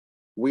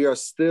We are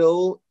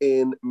still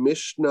in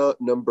Mishnah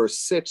number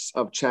 6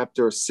 of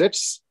chapter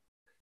 6.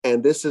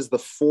 And this is the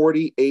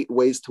 48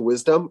 ways to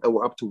wisdom. And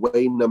we're up to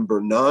way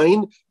number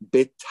 9,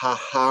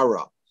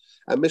 Bitahara.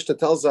 And Mishnah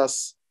tells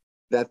us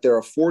that there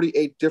are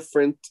 48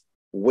 different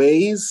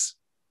ways,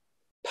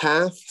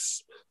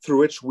 paths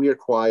through which we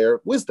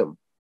acquire wisdom.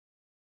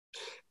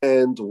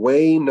 And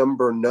way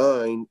number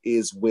 9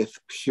 is with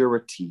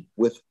purity,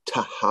 with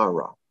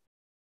tahara.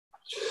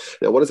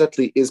 Now, what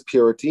exactly is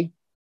purity?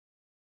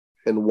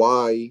 And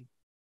why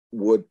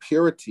would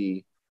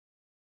purity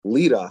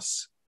lead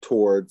us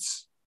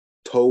towards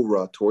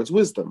Torah, towards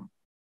wisdom?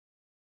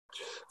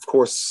 Of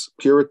course,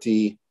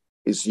 purity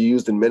is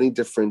used in many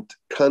different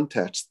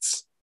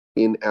contexts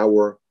in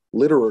our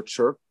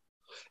literature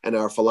and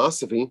our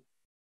philosophy.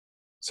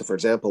 So, for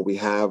example, we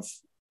have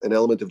an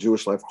element of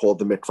Jewish life called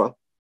the mikvah,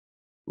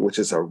 which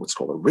is what's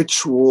called a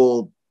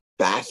ritual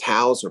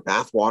bathhouse or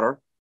bathwater.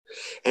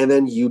 And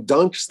then you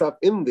dunk stuff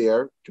in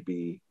there. It could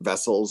be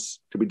vessels,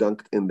 to be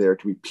dunked in there,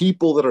 to be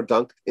people that are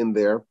dunked in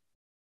there.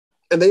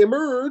 And they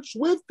emerge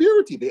with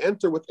purity. They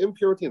enter with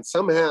impurity. And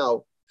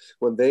somehow,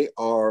 when they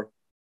are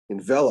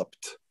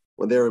enveloped,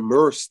 when they're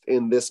immersed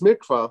in this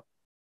mikvah,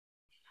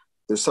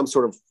 there's some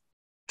sort of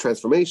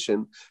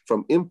transformation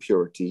from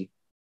impurity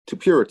to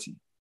purity.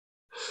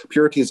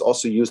 Purity is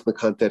also used in the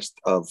context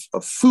of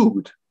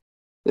food.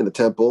 In the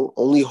temple,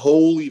 only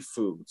holy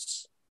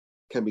foods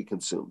can be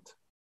consumed.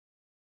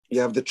 You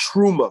have the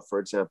truma, for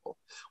example,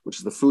 which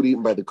is the food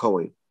eaten by the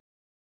Kohen.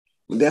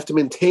 They have to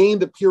maintain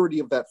the purity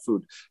of that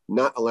food,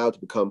 not allowed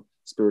to become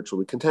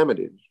spiritually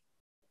contaminated.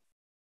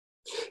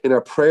 In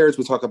our prayers,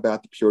 we talk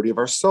about the purity of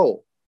our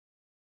soul.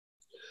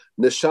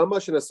 Neshama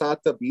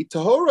shenasata bi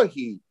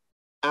tahorahi.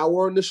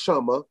 Our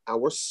neshama,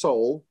 our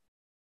soul,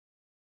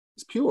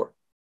 is pure.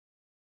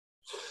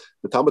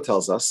 The Talmud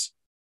tells us,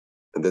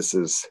 and this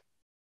is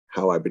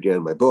how I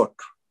began my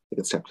book, I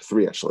think it's chapter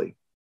 3 actually.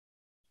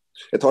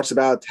 It talks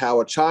about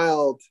how a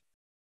child,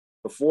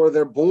 before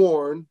they're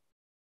born,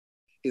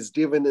 is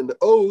given an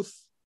oath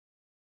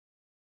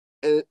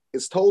and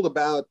is told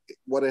about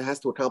what it has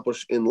to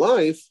accomplish in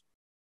life.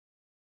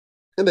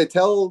 And they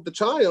tell the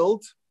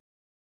child,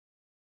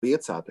 be a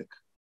tzaddik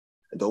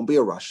and don't be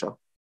a rasha.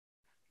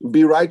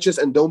 Be righteous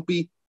and don't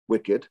be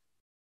wicked.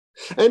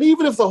 And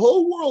even if the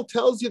whole world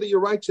tells you that you're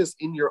righteous,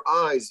 in your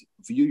eyes,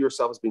 view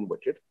yourself as being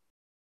wicked.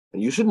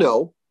 And you should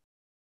know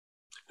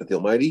that the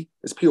Almighty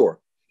is pure.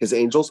 His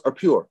angels are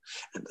pure.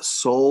 And the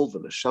soul, the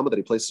neshama that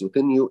he places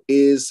within you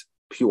is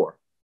pure.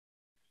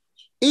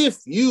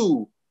 If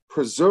you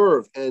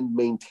preserve and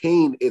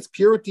maintain its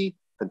purity,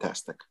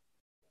 fantastic.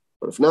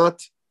 But if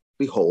not,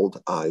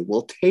 behold, I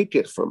will take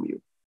it from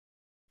you.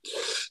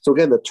 So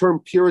again, the term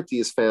purity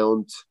is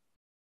found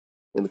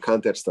in the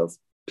context of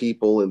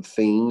people and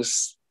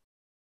things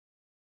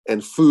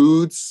and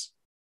foods.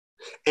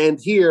 And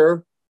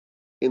here,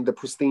 in the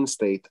pristine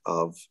state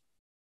of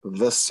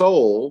the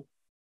soul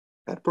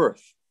at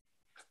birth.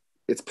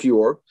 It's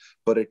pure,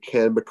 but it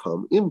can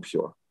become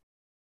impure.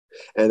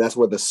 And that's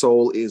where the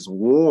soul is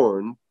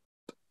warned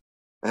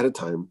at a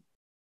time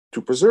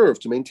to preserve,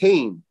 to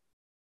maintain,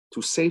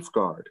 to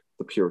safeguard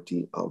the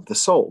purity of the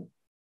soul.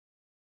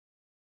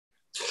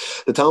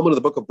 The Talmud of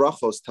the Book of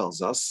Brachos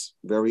tells us,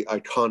 very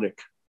iconic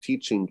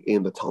teaching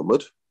in the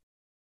Talmud,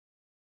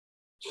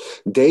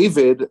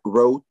 David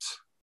wrote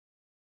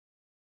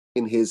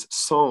in his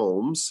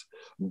Psalms,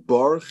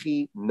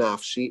 Barchi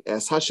nafshi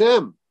es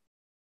Hashem.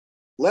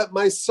 Let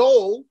my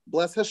soul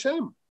bless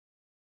Hashem.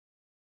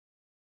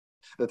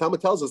 The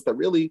Talmud tells us that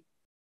really,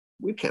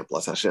 we can't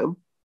bless Hashem.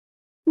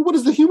 What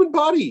does the human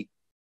body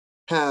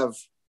have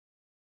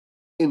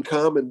in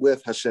common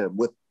with Hashem,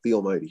 with the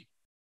Almighty?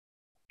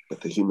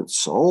 But the human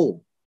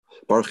soul.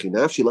 Barchi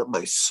nafshi, let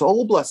my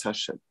soul bless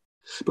Hashem.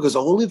 Because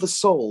only the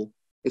soul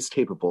is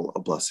capable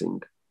of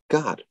blessing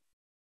God.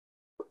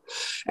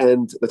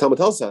 And the Talmud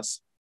tells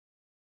us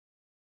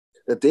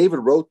that David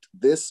wrote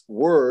this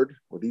word,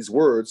 or these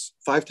words,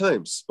 5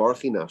 times.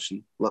 Barchi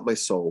nafshi, let my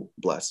soul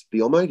bless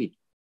the Almighty.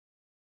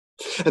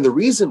 And the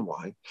reason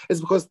why is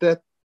because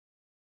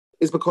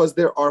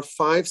there are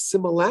 5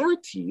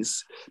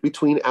 similarities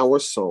between our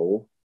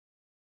soul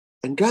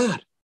and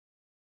God.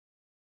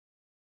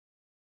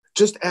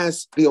 Just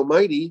as the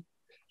Almighty,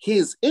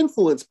 his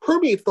influence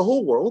permeates the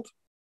whole world,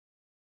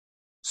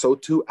 so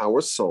too our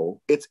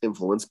soul, its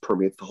influence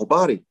permeates the whole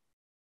body.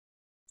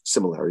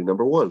 Similarity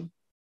number 1.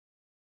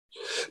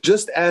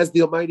 Just as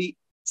the Almighty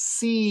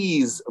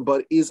sees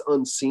but is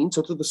unseen,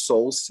 so too the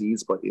soul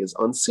sees but is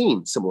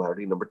unseen.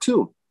 Similarity number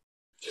 2.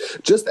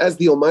 Just as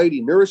the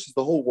Almighty nourishes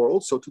the whole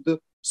world, so too the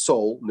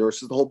soul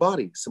nourishes the whole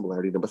body.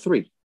 Similarity number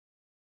 3.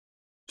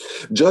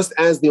 Just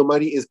as the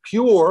Almighty is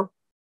pure,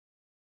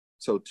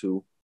 so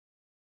too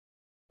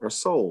our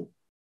soul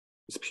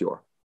is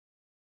pure.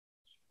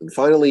 And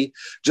finally,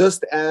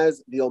 just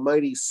as the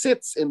Almighty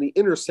sits in the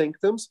inner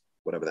sanctums,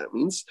 whatever that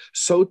means,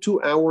 so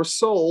too our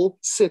soul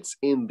sits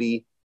in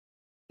the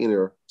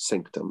inner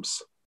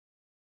sanctums.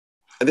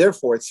 And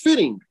therefore, it's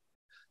fitting,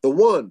 the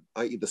one,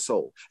 i.e. the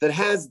soul, that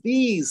has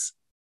these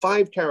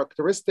 5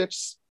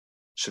 characteristics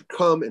should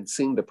come and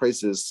sing the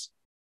praises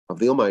of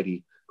the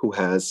Almighty, who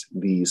has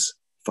these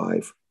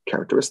 5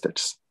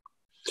 characteristics.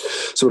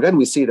 So again,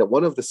 we see that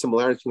one of the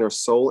similarities between our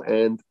soul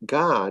and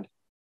God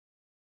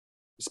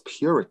is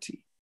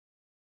purity.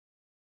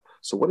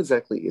 So what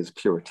exactly is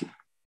purity?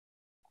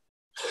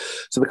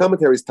 So the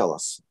commentaries tell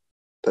us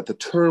that the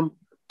term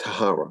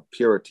tahara,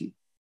 purity,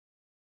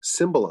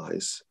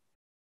 symbolize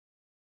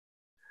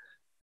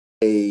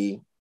a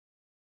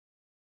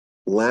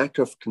lack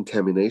of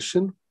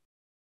contamination,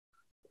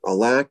 a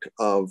lack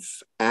of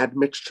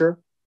admixture,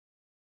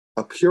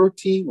 a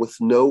purity with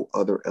no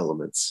other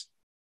elements.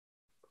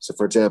 So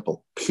for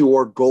example,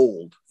 pure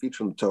gold,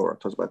 featured in the Torah,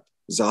 talks about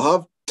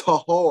zahav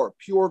tahor,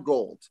 pure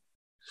gold.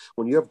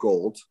 When you have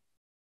gold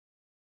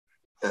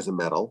as a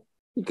metal,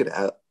 you could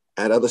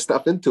add other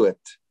stuff into it.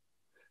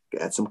 You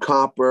could add some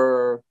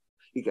copper,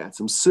 you could add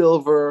some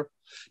silver,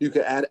 you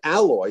could add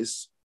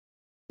alloys.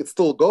 It's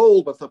still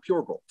gold, but it's not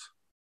pure gold.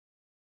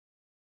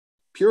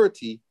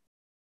 Purity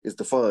is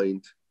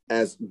defined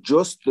as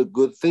just the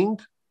good thing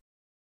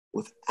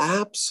with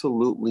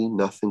absolutely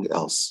nothing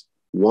else.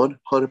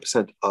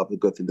 100% of the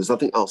good thing. There's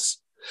nothing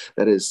else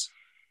that is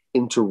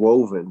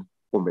interwoven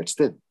or mixed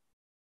in.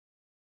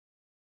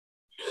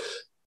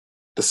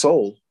 The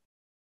soul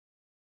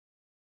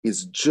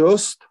is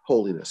just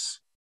holiness,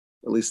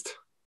 at least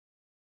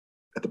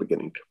at the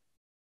beginning.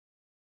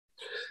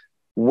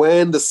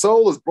 When the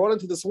soul is brought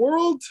into this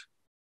world,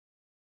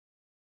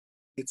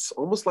 it's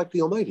almost like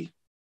the Almighty.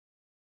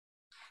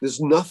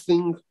 There's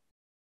nothing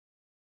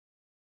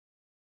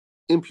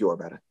impure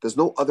about it. There's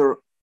no other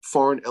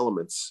foreign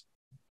elements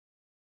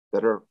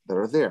that are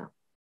there.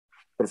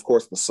 But of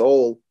course, the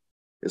soul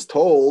is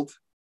told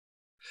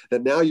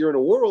that now you're in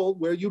a world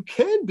where you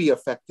can be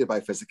affected by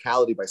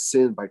physicality, by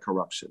sin, by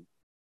corruption.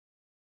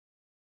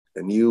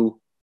 And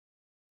you,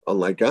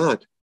 unlike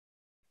God,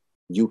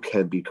 you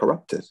can be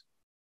corrupted.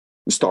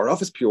 You start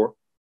off as pure,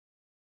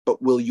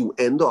 but will you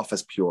end off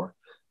as pure?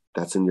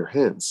 That's in your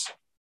hands.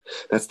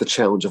 That's the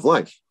challenge of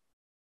life.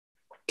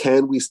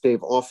 Can we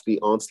stave off the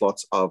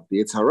onslaughts of the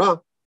Yetzer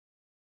Hara?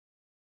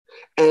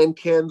 And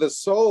can the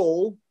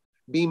soul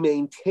be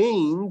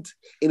maintained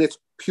in its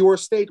pure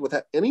state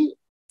without any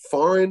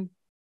foreign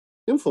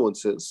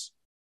influences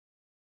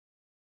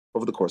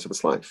over the course of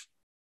its life?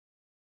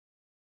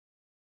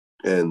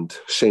 And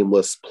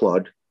shameless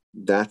plug,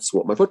 that's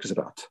what my book is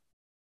about.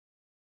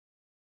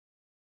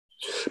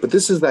 But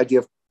this is the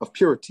idea of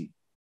purity.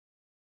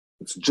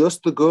 It's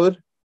just the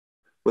good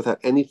without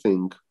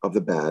anything of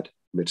the bad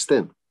mixed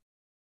in.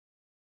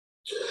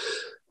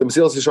 The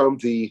Mesilas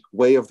Yesharim, the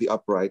way of the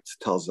upright,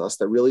 tells us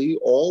that really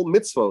all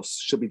mitzvos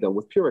should be done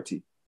with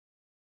purity.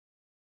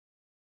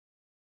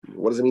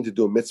 What does it mean to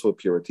do a mitzvah with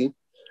purity?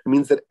 It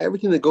means that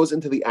everything that goes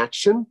into the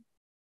action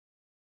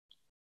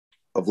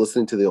of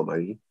listening to the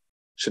Almighty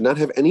should not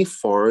have any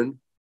foreign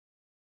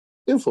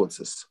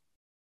influences.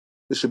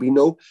 There should be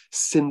no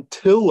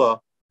scintilla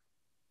of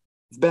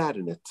bad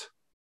in it.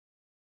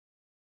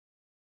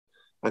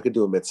 I could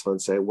do a mitzvah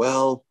and say,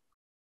 well,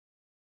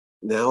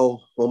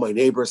 now all my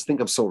neighbors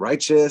think I'm so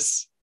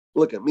righteous.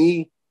 Look at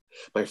me.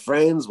 My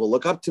friends will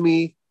look up to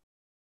me.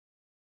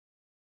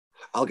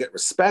 I'll get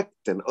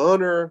respect and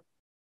honor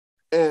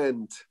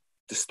and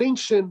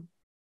distinction.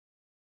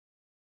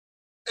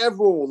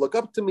 Everyone will look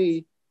up to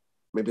me.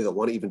 Maybe they'll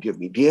want to even give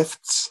me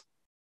gifts.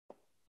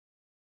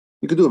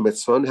 You could do a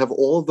mitzvah and have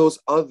all of those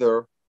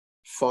other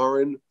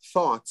foreign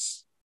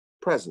thoughts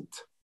present.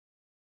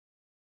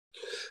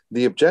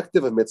 The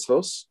objective of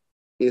mitzvos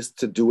is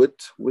to do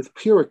it with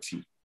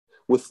purity,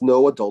 with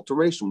no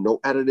adulteration, no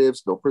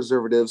additives, no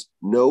preservatives,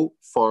 no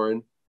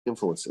foreign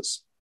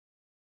influences.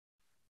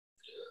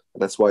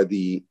 And that's why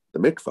the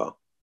mikvah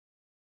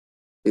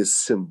is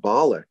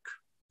symbolic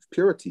of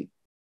purity,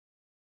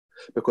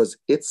 because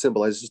it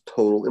symbolizes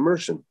total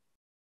immersion.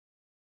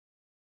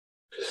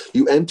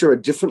 You enter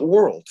a different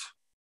world.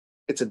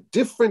 It's a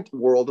different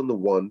world than the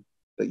one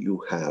that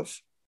you have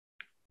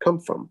come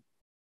from.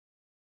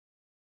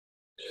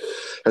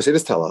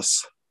 Hasidus tell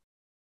us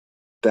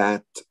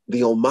that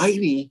the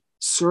Almighty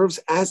serves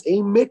as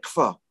a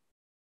mikvah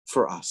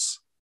for us.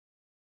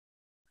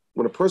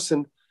 When a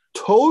person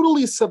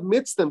totally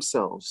submits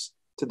themselves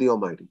to the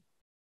Almighty.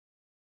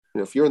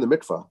 If you're in the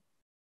mikvah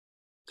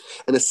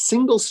and a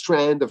single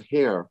strand of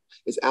hair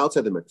is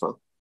outside the mikvah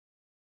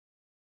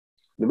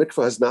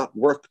has not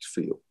worked for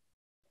you.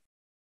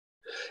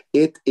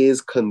 It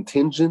is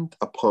contingent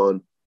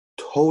upon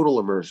total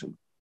immersion.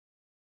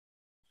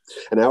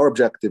 And our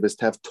objective is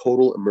to have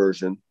total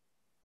immersion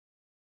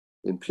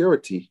in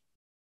purity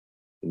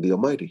in the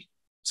Almighty,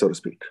 so to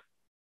speak.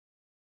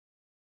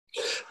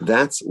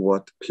 That's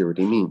what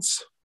purity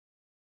means.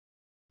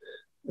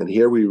 And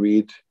here we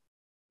read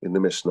in the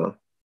Mishnah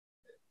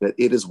that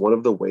it is one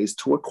of the ways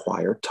to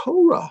acquire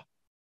Torah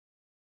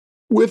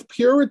with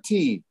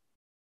purity,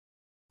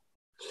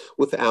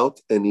 without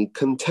any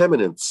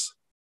contaminants.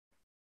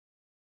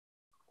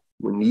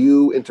 When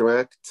you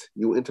interact,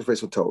 you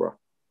interface with Torah.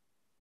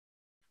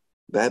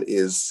 That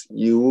is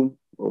you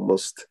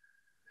almost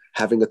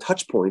having a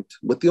touch point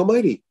with the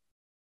Almighty.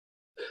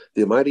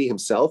 The Almighty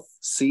himself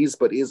sees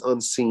but is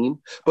unseen,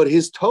 but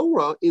his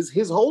Torah is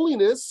his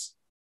holiness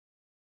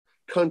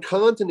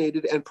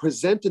concatenated and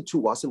presented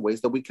to us in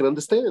ways that we can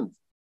understand.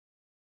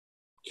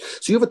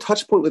 So you have a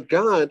touch point with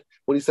God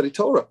when you study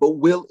Torah, but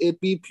will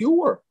it be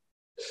pure?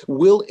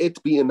 Will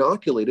it be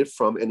inoculated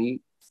from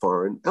any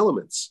foreign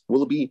elements?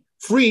 Will it be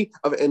free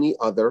of any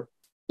other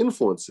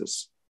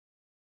influences?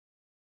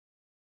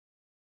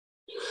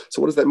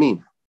 So what does that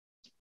mean?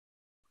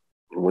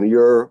 When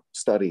you're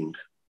studying,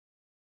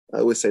 I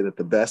always say that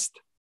the best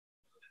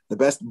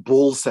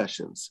bull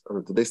sessions,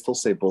 or do they still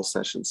say bull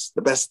sessions?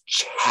 The best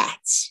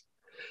chats,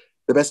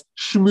 the best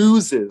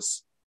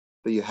schmoozes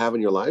that you have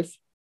in your life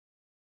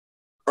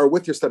are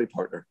with your study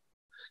partner.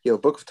 You have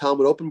a book of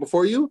Talmud open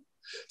before you.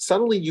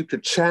 Suddenly you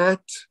could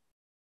chat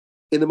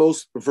in the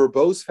most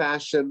verbose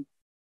fashion.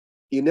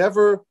 You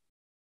never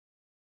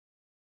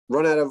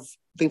run out of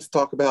things to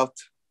talk about.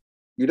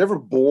 You're never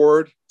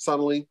bored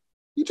suddenly.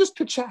 You just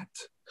could chat.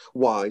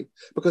 Why?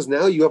 Because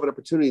now you have an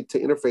opportunity to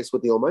interface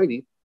with the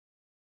Almighty,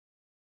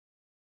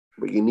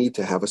 but you need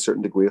to have a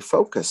certain degree of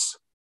focus.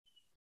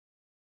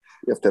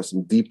 You have to have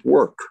some deep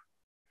work,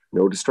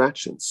 no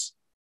distractions.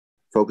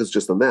 Focus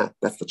just on that.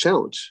 That's the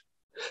challenge.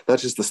 Not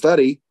just the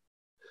study,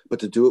 but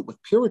to do it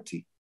with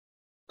purity,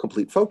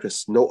 complete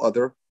focus, no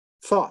other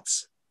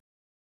thoughts.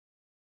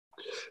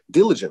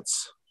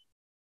 Diligence.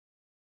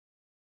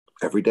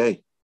 Every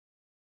day.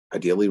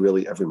 Ideally,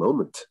 really every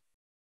moment.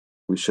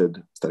 We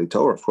should study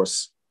Torah. Of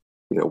course,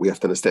 we have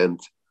to understand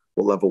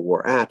what level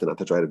we're at and not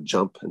to try to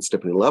jump and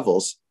skip any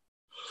levels.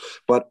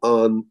 But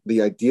on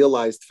the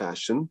idealized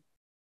fashion,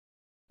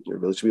 it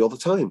really should be all the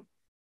time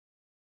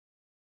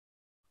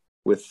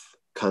with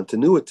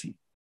continuity.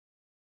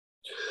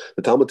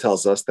 The Talmud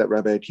tells us that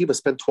Rabbi Akiva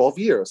spent 12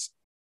 years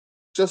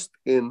just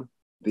in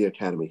the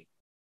academy.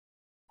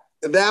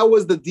 That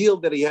was the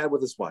deal that he had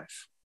with his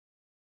wife.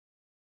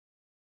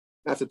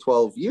 After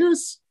 12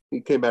 years,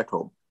 he came back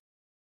home.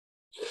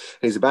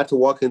 And he's about to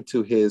walk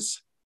into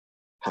his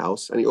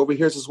house, and he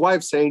overhears his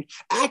wife saying,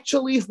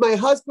 actually, if my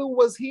husband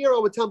was here, I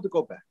would tell him to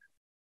go back.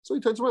 So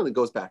he turns around and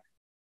goes back.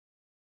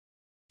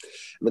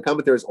 And the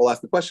commentators all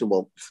ask the question,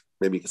 well,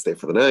 maybe you could stay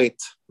for the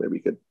night. Maybe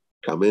you could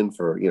come in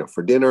for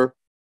dinner.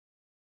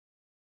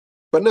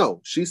 But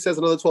no, she says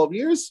another 12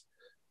 years,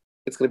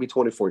 it's going to be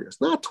 24 years.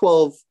 Not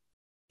 12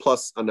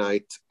 plus a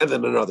night and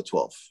then another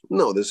 12.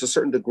 No, there's a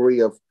certain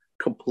degree of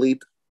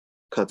complete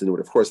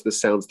continuity. Of course,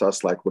 this sounds to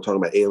us like we're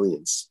talking about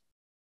aliens,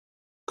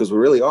 because we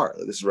really are.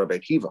 This is Rabbi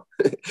Akiva.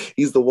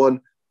 He's the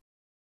one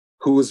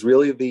who is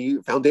really the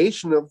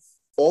foundation of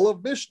all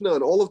of Mishnah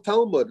and all of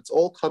Talmud. It's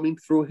all coming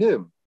through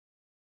him.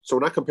 So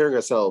we're not comparing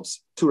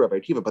ourselves to Rabbi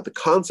Akiva, but the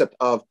concept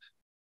of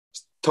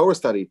Torah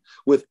study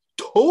with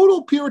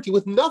total purity,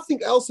 with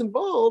nothing else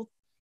involved,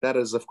 that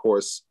is, of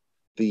course,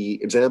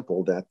 the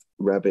example that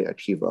Rabbi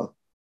Akiva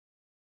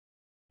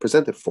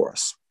presented for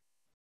us.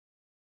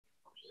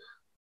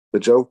 The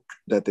joke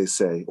that they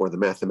say, or the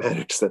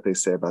mathematics that they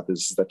say about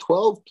this, is that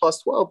 12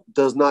 plus 12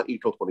 does not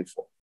equal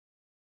 24.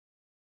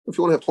 If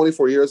you want to have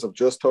 24 years of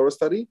just Torah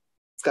study,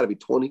 it's got to be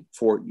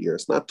 24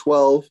 years, not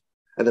 12,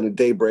 and then a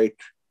day break,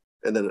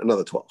 and then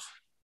another 12.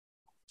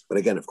 But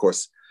again, of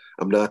course,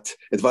 I'm not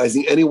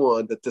advising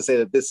anyone to say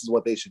that this is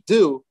what they should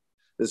do.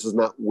 This is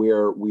not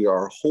where we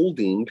are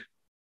holding.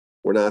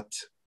 We're not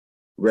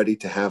ready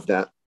to have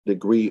that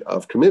degree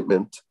of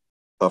commitment,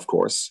 of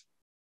course.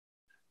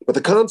 But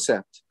the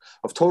concept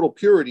of total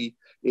purity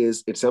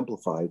is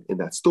exemplified in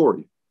that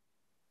story.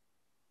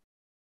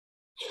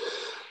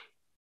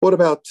 What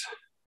about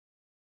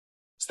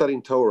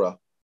studying Torah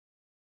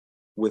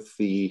with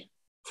the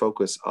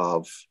focus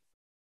of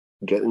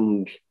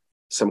getting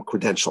some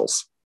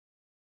credentials?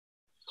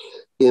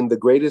 In the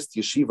greatest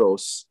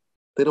yeshivos,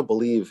 they don't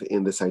believe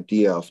in this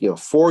idea of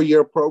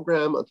 4-year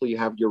program until you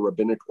have your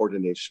rabbinic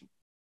ordination.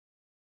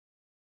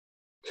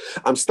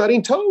 I'm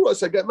studying Torah,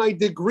 so I get my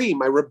degree,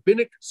 my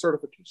rabbinic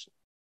certification.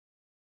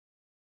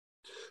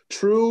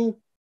 True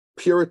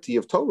purity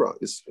of Torah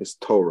is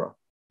Torah.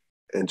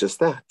 And just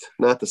that,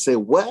 not to say,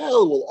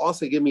 well, will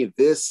also give me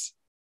this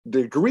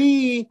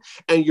degree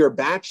and your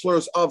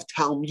bachelor's of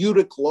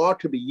Talmudic law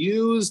to be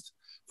used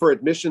for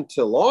admission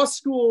to law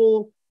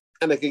school,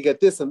 and I could get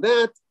this and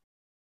that.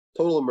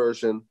 Total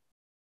immersion,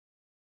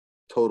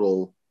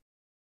 total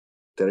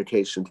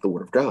dedication to the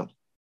Word of God.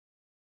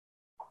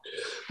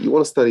 You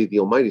want to study the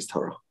Almighty's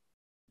Torah,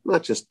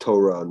 not just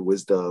Torah and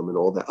wisdom and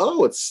all that.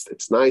 Oh, it's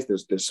nice.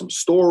 There's some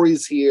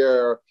stories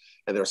here,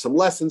 and there's some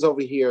lessons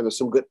over here, and there's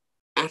some good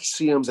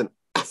axioms and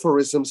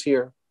aphorisms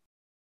here.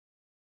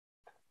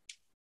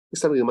 You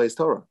study the Almighty's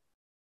Torah.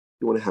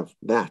 You want to have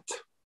that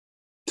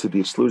to the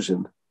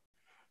exclusion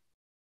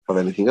of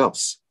anything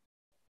else.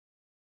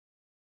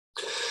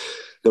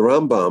 The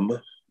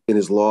Rambam, in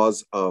his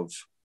Laws of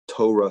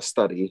Torah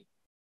Study,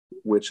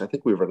 which I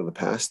think we've read in the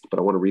past, but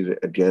I want to read it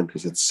again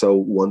because it's so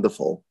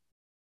wonderful.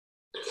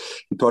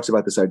 He talks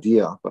about this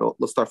idea, but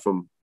let's start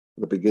from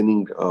the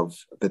beginning of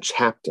the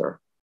chapter,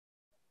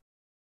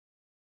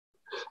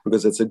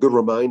 because it's a good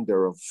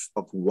reminder of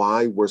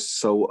why we're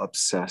so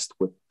obsessed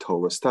with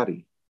Torah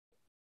study.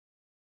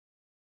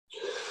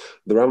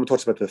 The Rambam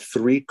talks about the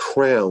three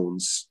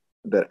crowns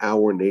that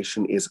our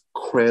nation is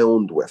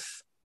crowned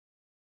with.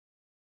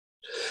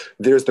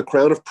 There's the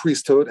crown of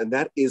priesthood, and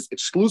that is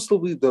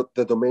exclusively the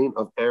domain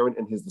of Aaron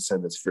and his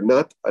descendants. If you're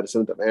not a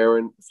descendant of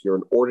Aaron, if you're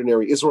an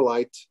ordinary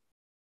Israelite,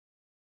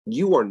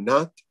 you are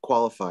not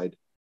qualified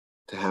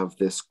to have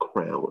this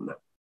crown.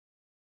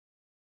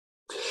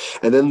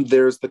 And then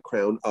there's the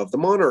crown of the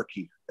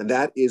monarchy, and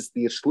that is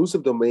the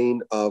exclusive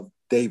domain of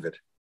David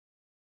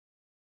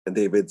and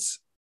David's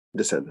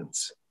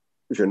descendants.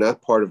 If you're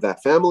not part of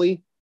that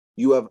family,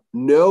 you have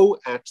no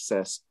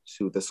access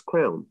to this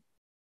crown.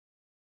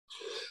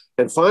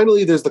 And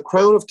finally, there's the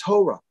crown of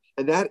Torah,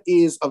 and that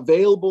is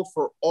available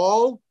for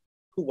all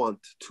who want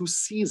to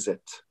seize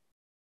it.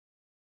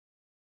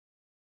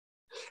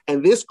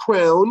 And this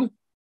crown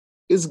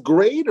is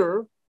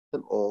greater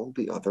than all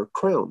the other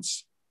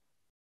crowns.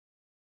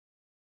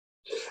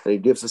 And he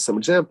gives us some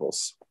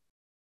examples.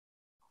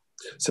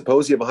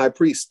 Suppose you have a high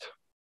priest,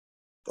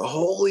 the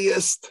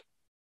holiest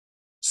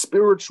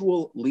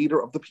spiritual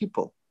leader of the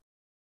people.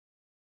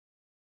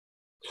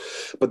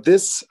 But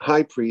this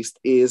high priest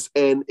is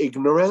an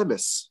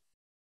ignoramus.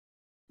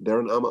 They're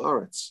an Am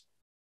Haaretz.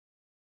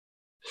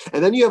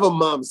 And then you have a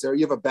mamzer,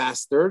 you have a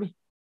bastard.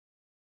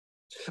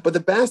 But the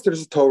bastard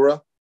is a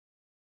Torah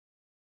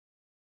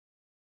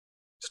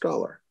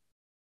scholar.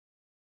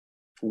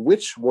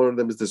 Which one of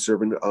them is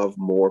deserving of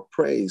more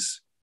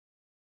praise?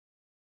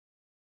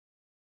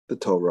 The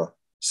Torah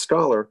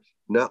scholar,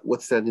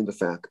 notwithstanding the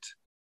fact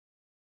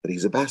that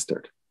he's a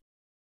bastard.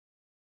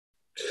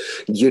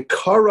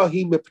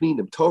 Yekarahi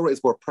mipninim. Torah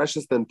is more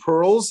precious than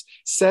pearls.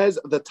 Says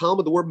the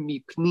Talmud, the word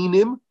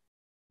mipninim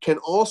can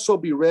also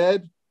be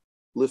read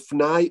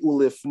lifnai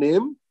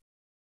ulifnim.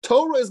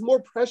 Torah is more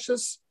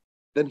precious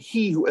than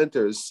he who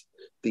enters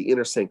the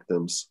inner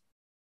sanctums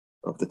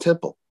of the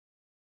temple.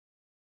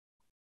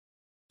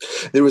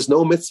 There is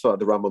no mitzvah,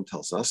 the Rambam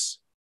tells us,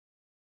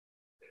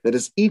 that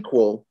is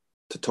equal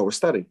to Torah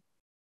study.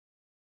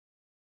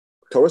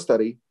 Torah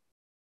study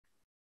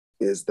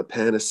is the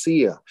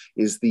panacea,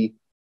 is the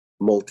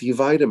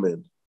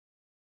multivitamin,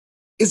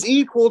 is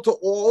equal to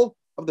all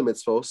of the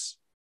mitzvos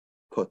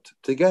put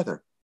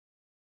together.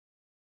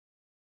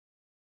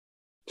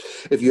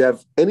 If you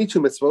have any two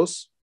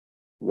mitzvos,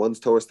 one's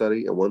Torah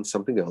study and one's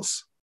something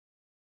else,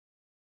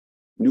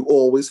 you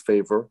always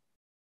favor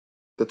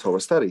the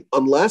Torah study.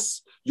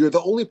 Unless you're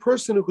the only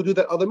person who could do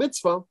that other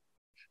mitzvah,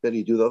 then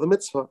you do the other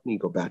mitzvah and you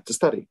go back to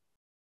study.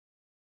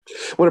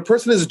 When a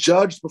person is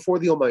judged before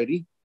the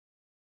Almighty,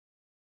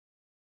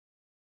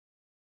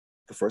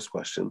 the first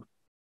question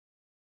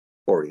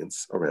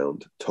orients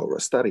around Torah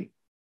study.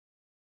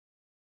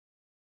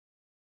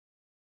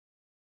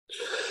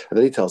 And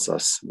then he tells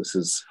us, this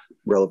is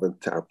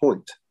relevant to our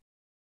point,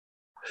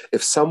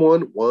 if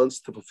someone wants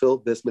to fulfill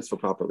this mitzvah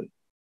properly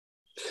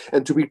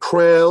and to be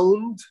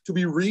crowned, to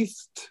be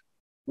wreathed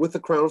with the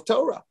crown of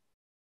Torah,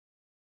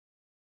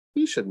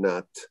 he should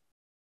not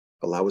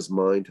allow his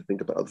mind to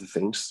think about other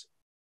things.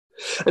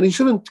 And he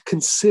shouldn't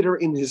consider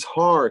in his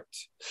heart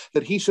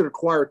that he should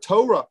acquire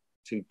Torah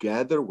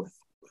together with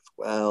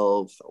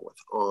wealth or with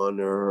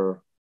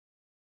honor.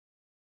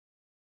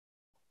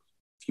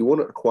 If you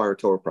want to acquire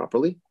Torah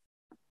properly,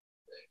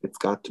 it's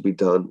got to be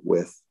done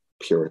with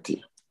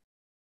purity.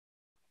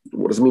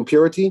 What does it mean,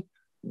 purity?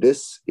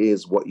 This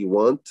is what you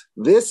want.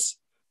 This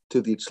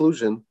to the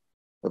exclusion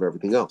of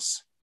everything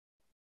else.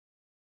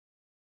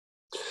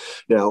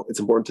 Now, it's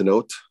important to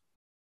note,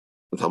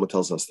 the Talmud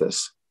tells us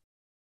this,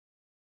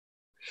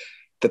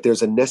 that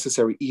there's a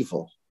necessary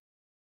evil.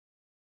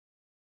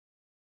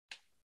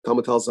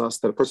 Talmud tells us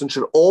that a person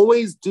should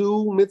always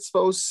do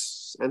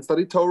mitzvos and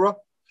study Torah,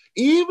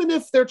 even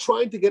if they're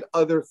trying to get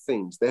other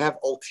things. They have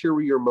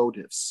ulterior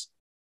motives.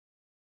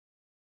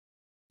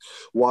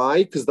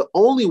 Why? Because the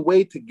only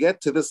way to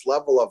get to this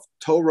level of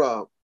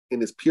Torah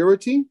in its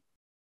purity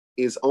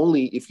is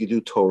only if you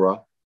do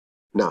Torah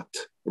not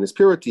in its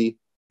purity,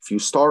 if you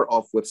start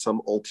off with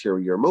some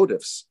ulterior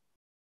motives.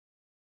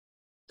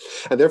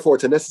 And therefore,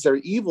 it's a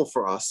necessary evil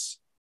for us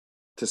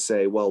to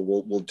say, well,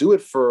 we'll do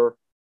it for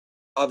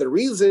other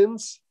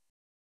reasons,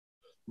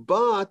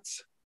 but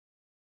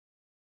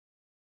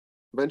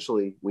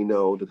eventually we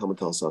know, the Talmud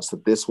tells us,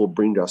 that this will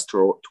bring us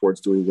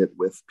towards doing it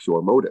with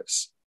pure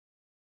motives.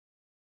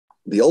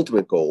 The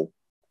ultimate goal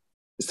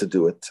is to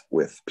do it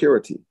with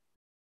purity.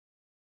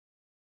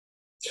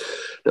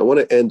 Now, I want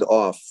to end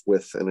off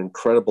with an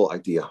incredible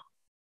idea.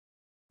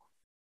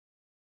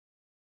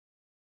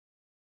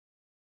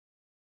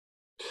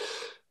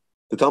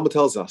 The Talmud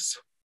tells us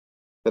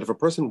that if a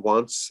person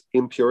wants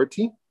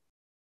impurity,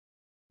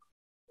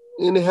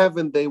 in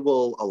heaven they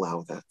will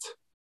allow that.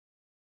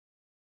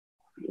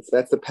 If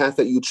that's the path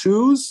that you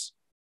choose,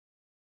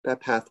 that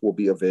path will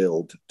be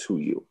availed to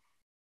you.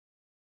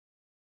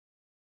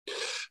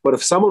 But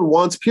if someone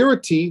wants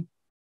purity,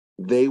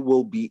 they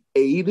will be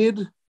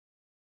aided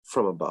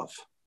from above.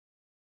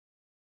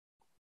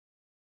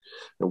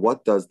 Now,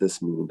 what does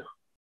this mean?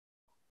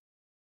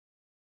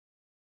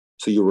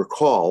 So you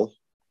recall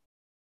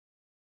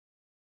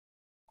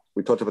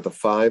we talked about the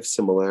 5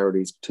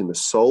 similarities between the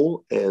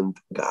soul and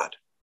God.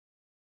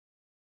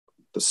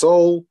 The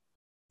soul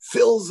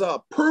fills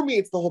up,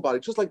 permeates the whole body,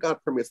 just like God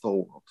permeates the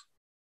whole world.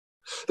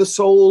 The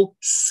soul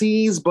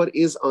sees but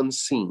is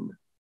unseen,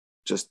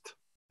 just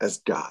as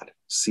God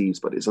sees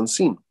but is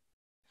unseen.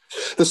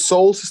 The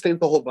soul sustains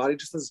the whole body,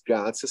 just as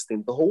God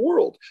sustains the whole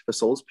world. The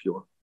soul is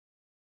pure,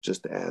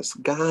 just as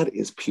God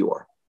is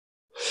pure.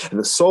 And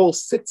the soul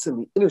sits in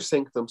the inner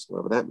sanctums,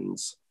 whatever that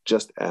means,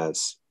 just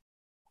as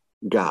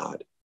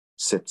God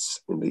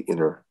sits in the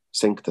inner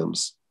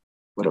sanctums,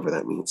 whatever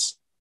that means.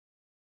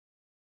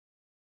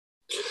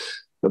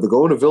 Now, the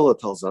Gaon of Vilna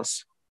tells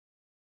us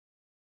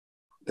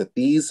that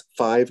these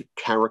 5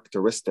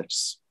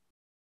 characteristics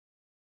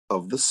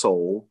of the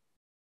soul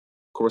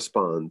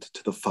correspond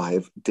to the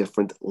 5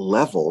 different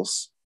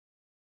levels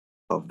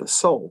of the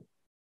soul.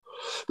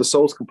 The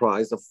soul is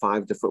comprised of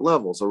 5 different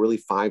levels, or really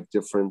 5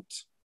 different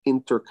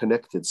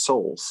interconnected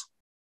souls.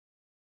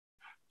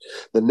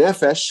 The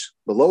nefesh,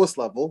 the lowest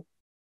level,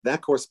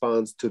 that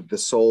corresponds to the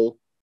soul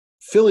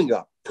filling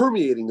up,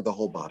 permeating the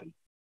whole body.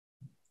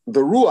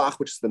 The ruach,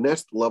 which is the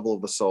next level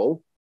of the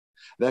soul,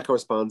 that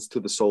corresponds to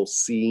the soul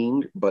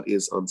seeing but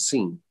is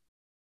unseen.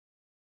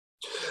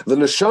 The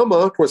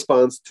neshama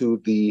corresponds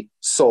to the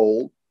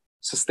soul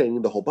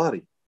sustaining the whole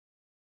body.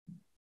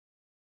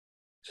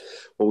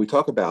 When we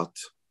talk about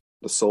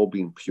the soul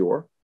being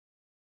pure,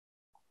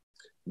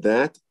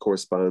 that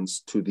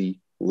corresponds to the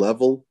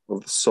level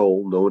of the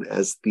soul known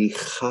as the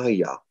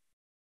chaya.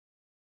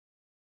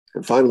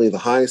 And finally, the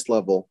highest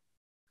level,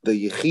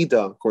 the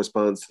yechida,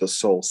 corresponds to the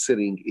soul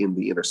sitting in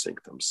the inner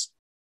sanctums.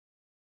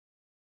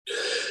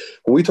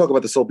 When we talk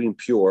about the soul being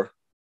pure,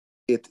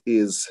 it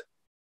is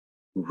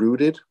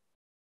rooted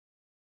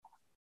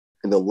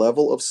in the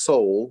level of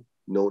soul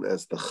known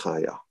as the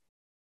chaya.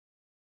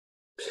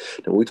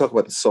 Now, when we talk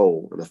about the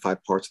soul and the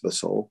 5 parts of the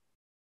soul,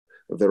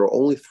 there are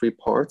only 3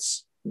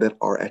 parts that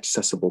are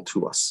accessible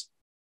to us.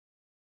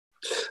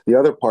 The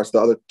other parts,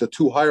 the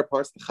 2 higher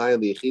parts, the chaya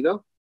and the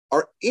yechida,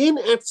 are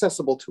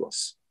inaccessible to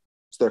us.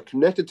 So they're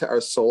connected to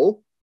our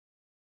soul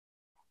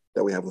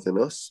that we have within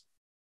us.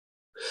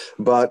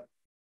 But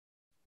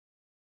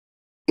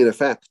in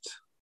effect,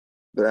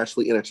 they're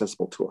actually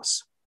inaccessible to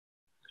us.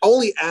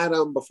 Only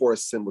Adam, before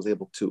his sin, was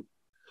able to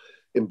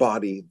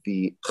embody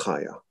the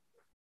chaya.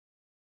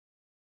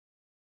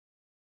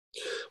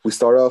 We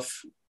start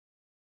off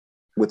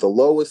with the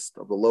lowest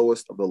of the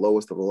lowest of the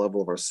lowest of the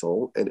level of our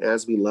soul. And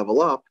as we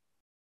level up,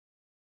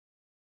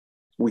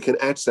 we can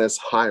access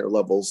higher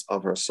levels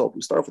of our soul.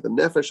 We start with the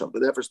nefesh,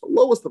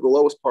 the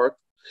lowest part.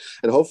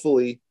 And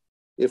hopefully,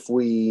 if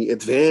we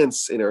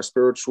advance in our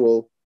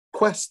spiritual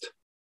quest,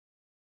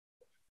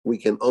 we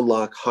can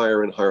unlock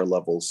higher and higher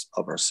levels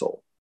of our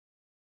soul.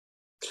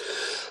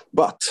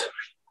 But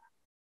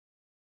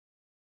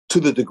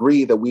to the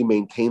degree that we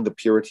maintain the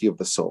purity of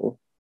the soul,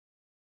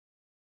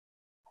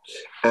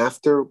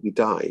 after we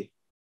die,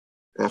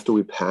 after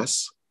we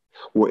pass,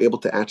 we're able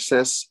to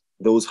access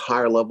those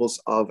higher levels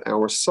of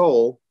our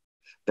soul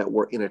that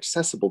were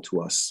inaccessible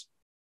to us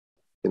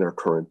in our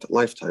current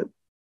lifetime.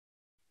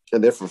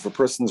 And therefore, if a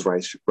person's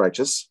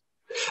righteous,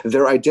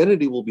 their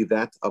identity will be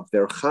that of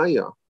their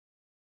chaya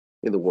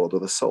in the world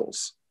of the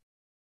souls.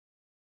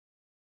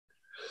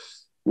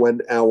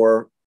 When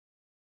our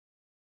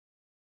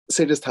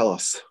sages tell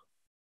us,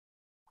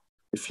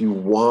 if you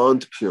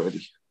want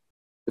purity,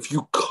 if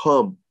you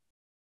come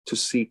to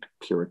seek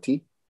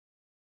purity,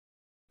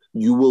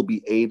 you will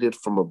be aided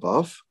from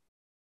above.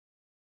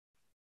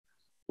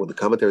 What the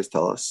commentaries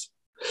tell us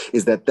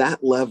is that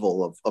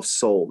level of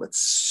soul that's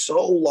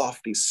so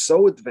lofty,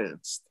 so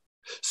advanced,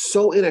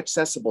 so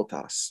inaccessible to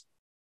us,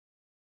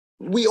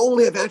 we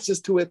only have access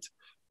to it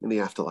in the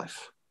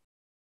afterlife.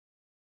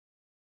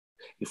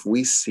 If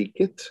we seek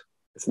it,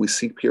 if we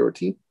seek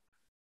purity,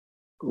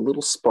 a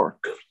little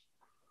spark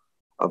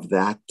of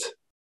that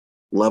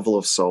level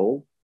of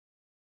soul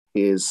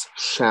is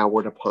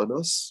showered upon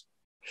us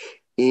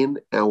in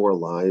our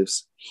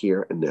lives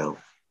here and now.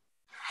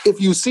 If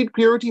you seek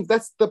purity, if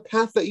that's the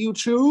path that you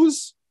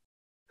choose,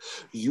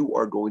 you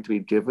are going to be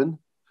given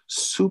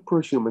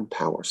superhuman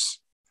powers.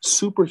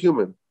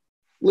 Superhuman,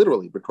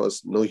 literally,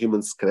 because no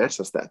humans can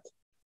access that.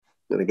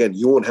 And again,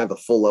 you won't have the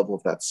full level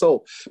of that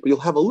soul, but you'll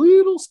have a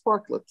little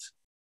sparklet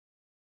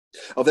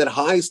of that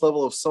highest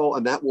level of soul,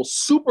 and that will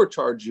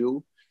supercharge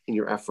you in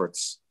your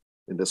efforts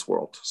in this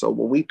world. So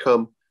when we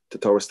come to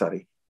Torah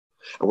study,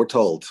 and we're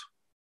told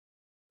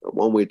that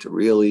one way to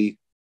really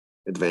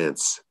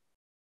advance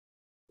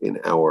in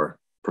our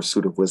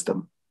pursuit of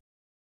wisdom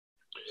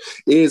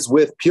is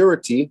with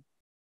purity,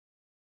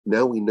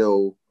 now we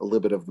know a little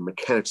bit of the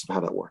mechanics of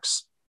how that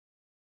works.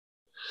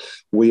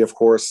 We, of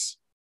course,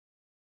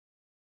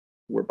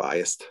 we're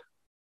biased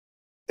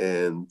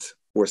and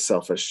we're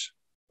selfish.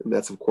 And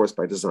that's, of course,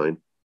 by design.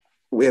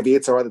 We have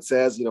Yetzer Hara that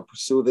says,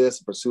 pursue this,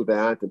 pursue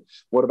that. And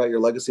what about your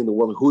legacy in the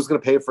world? And who's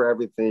going to pay for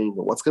everything?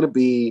 And what's going to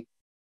be?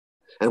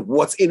 And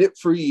what's in it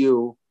for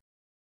you?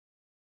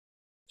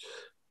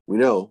 We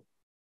know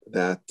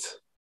that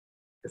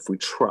if we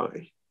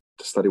try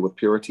to study with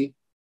purity,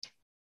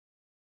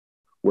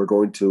 we're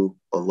going to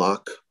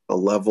unlock a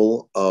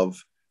level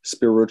of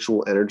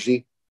spiritual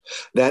energy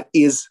that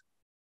is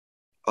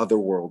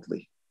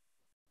otherworldly.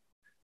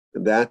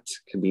 And that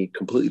can be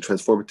completely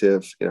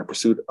transformative in our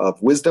pursuit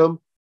of wisdom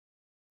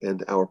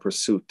and our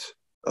pursuit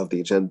of the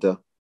agenda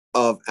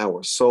of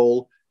our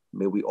soul.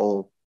 May we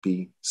all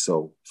be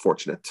so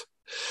fortunate.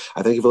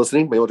 I thank you for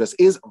listening. My email address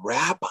is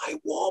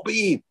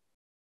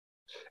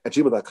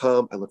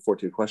rabbiwolbe@gmail.com. I look forward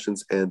to your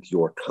questions and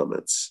your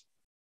comments.